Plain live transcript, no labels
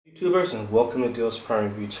YouTubers, and welcome to Deals Prime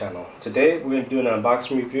Review channel. Today we're going to do an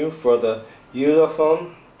unboxing review for the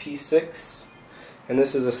Ulefone P6, and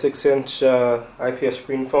this is a 6-inch IPS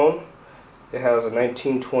screen phone. It has a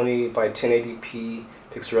 1920 by 1080p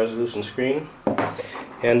pixel resolution screen.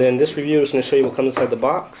 And in this review, is going to show you what comes inside the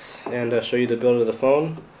box and show you the build of the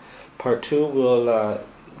phone. Part 2, we'll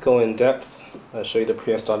go in depth, show you the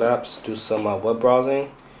pre-installed apps, do some web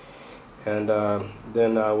browsing. And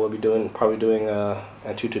then we'll be probably doing a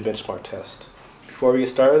AnTuTu benchmark test. Before we get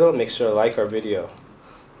started though, make sure to like our video.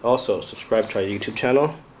 Also, subscribe to our YouTube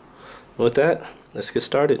channel. With that, let's get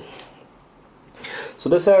started. So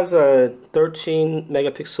this has a 13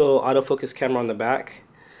 megapixel autofocus camera on the back,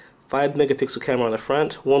 5 megapixel camera on the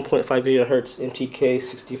front, 1.5 gigahertz MTK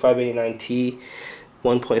 6589T,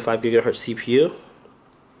 1.5 gigahertz CPU.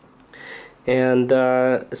 And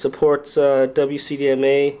it supports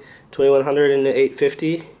WCDMA 2100 and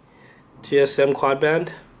 850 GSM quad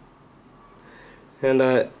band, and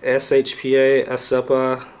SHPA,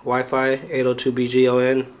 SEPA, Wi-Fi 802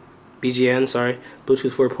 BGN, sorry,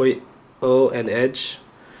 Bluetooth 4.0 and Edge.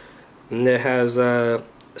 And it has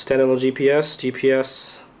standalone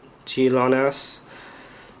GPS, GLONASS,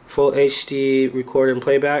 full HD record and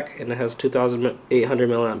playback, and it has a 2800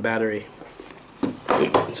 milliamp battery.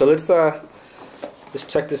 So let's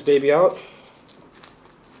check this baby out.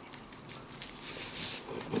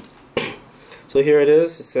 So here it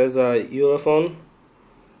is. It says Ulefone,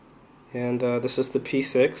 and this is the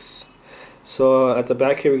P6. So at the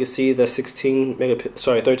back here we can see the 13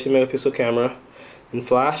 megapixel camera in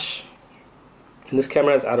flash, and this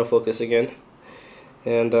camera has autofocus again,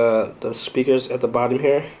 and the speakers at the bottom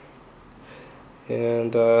here,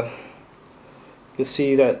 and you can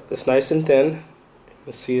see that it's nice and thin. You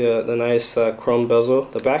can see the nice chrome bezel.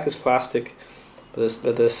 The back is plastic,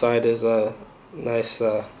 but this side is a nice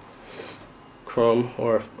chrome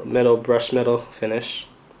or brushed metal finish.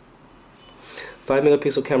 5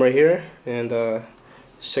 megapixel camera here, and let's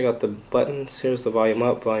check out the buttons. Here's the volume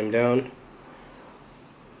up, volume down,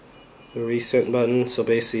 the recent button. So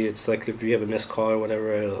basically it's like if you have a missed call or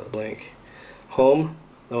whatever, it'll blink. Home,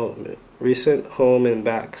 recent, home, and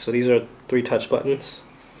back. So these are 3 touch buttons.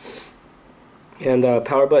 And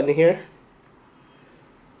power button here.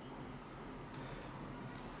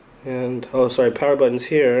 And power button's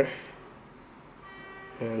here.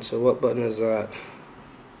 And so what button is that?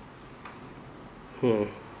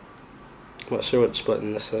 I'm not sure which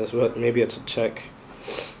button this is, but maybe it's a check.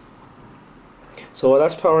 So while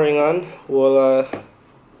that's powering on, we'll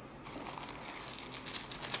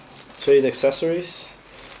show you the accessories.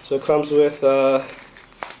 So it comes with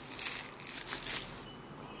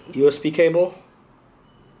USB cable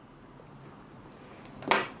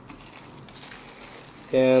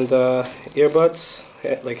and earbuds,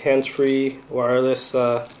 like hands-free wireless,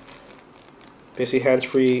 basically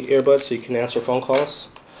hands-free earbuds, so you can answer phone calls.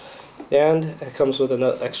 And it comes with an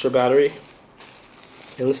extra battery.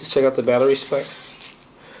 And let's just check out the battery specs.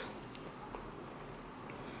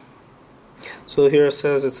 So here it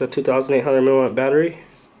says it's a 2800 milliamp battery.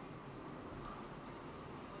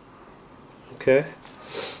 Okay.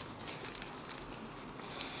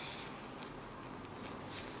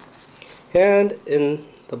 And in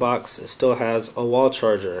the box it still has a wall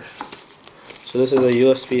charger. So this is a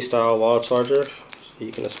USB style wall charger, so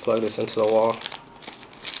you can just plug this into the wall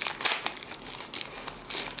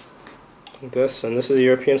like this. And this is a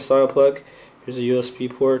European style plug. Here's a USB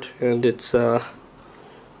port, and it's 5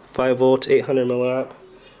 volt 800 milliamp.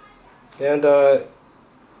 And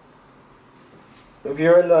if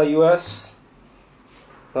you're in the US,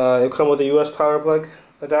 it'll come with a US power plug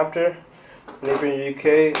adapter. And if you're in the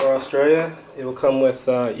UK or Australia, it will come with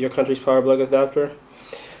your country's power plug adapter.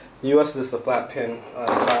 The US is just a flat pin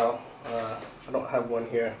style. I don't have one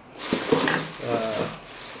here,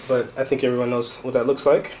 but I think everyone knows what that looks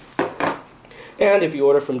like. And if you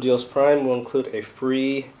order from Deals Prime, we'll include a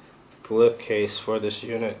free flip case for this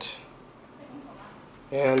unit.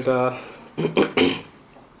 And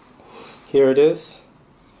here it is,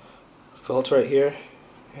 felt right here,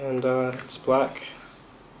 and it's black.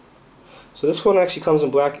 So this one actually comes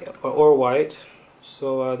in black or white.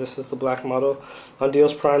 So this is the black model. On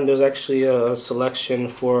Deals Prime, there's actually a selection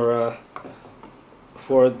for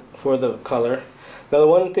the color. Now the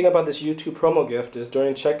one thing about this YouTube promo gift is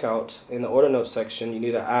during checkout in the order notes section, you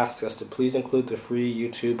need to ask us to please include the free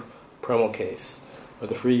YouTube promo case or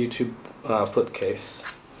the free YouTube flip case,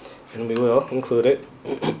 and we will include it.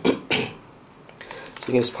 So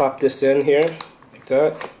you can just pop this in here like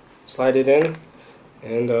that, slide it in,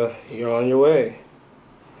 and you're on your way.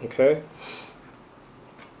 Okay.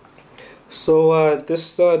 So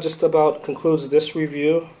this just about concludes this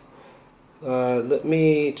review Let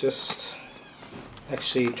me just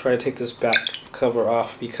actually try to take this back cover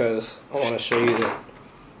off because I want to show you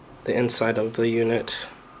the inside of the unit.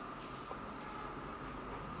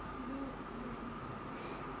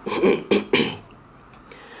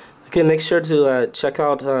 Again, make sure to check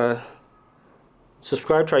out,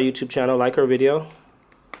 subscribe to our YouTube channel, like our video,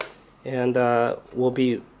 and we'll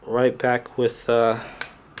be right back with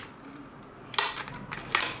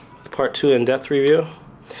part 2 in-depth review.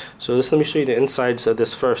 So let me show you the insides of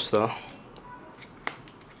this first though.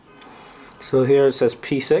 So here it says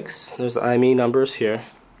P6, there's the IMEI numbers here,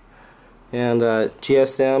 and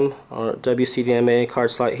GSM or WCDMA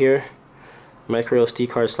card slot here, micro SD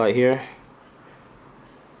card slot here.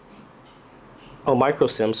 Oh, micro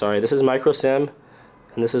SIM, sorry. This is micro SIM,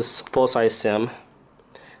 and this is full-size SIM,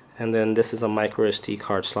 and then this is a micro SD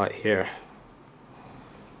card slot here.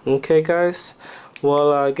 Okay, guys.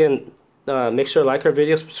 Well, again, make sure to like our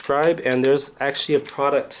video, subscribe, and there's actually a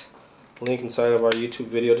product link inside of our YouTube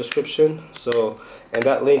video description. So, and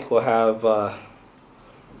that link will have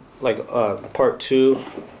part 2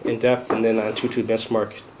 in depth, and then AnTuTu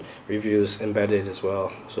benchmark reviews embedded as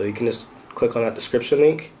well. So you can just click on that description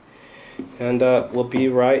link. And we'll be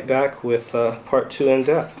right back with part 2 in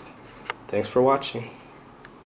depth. Thanks for watching.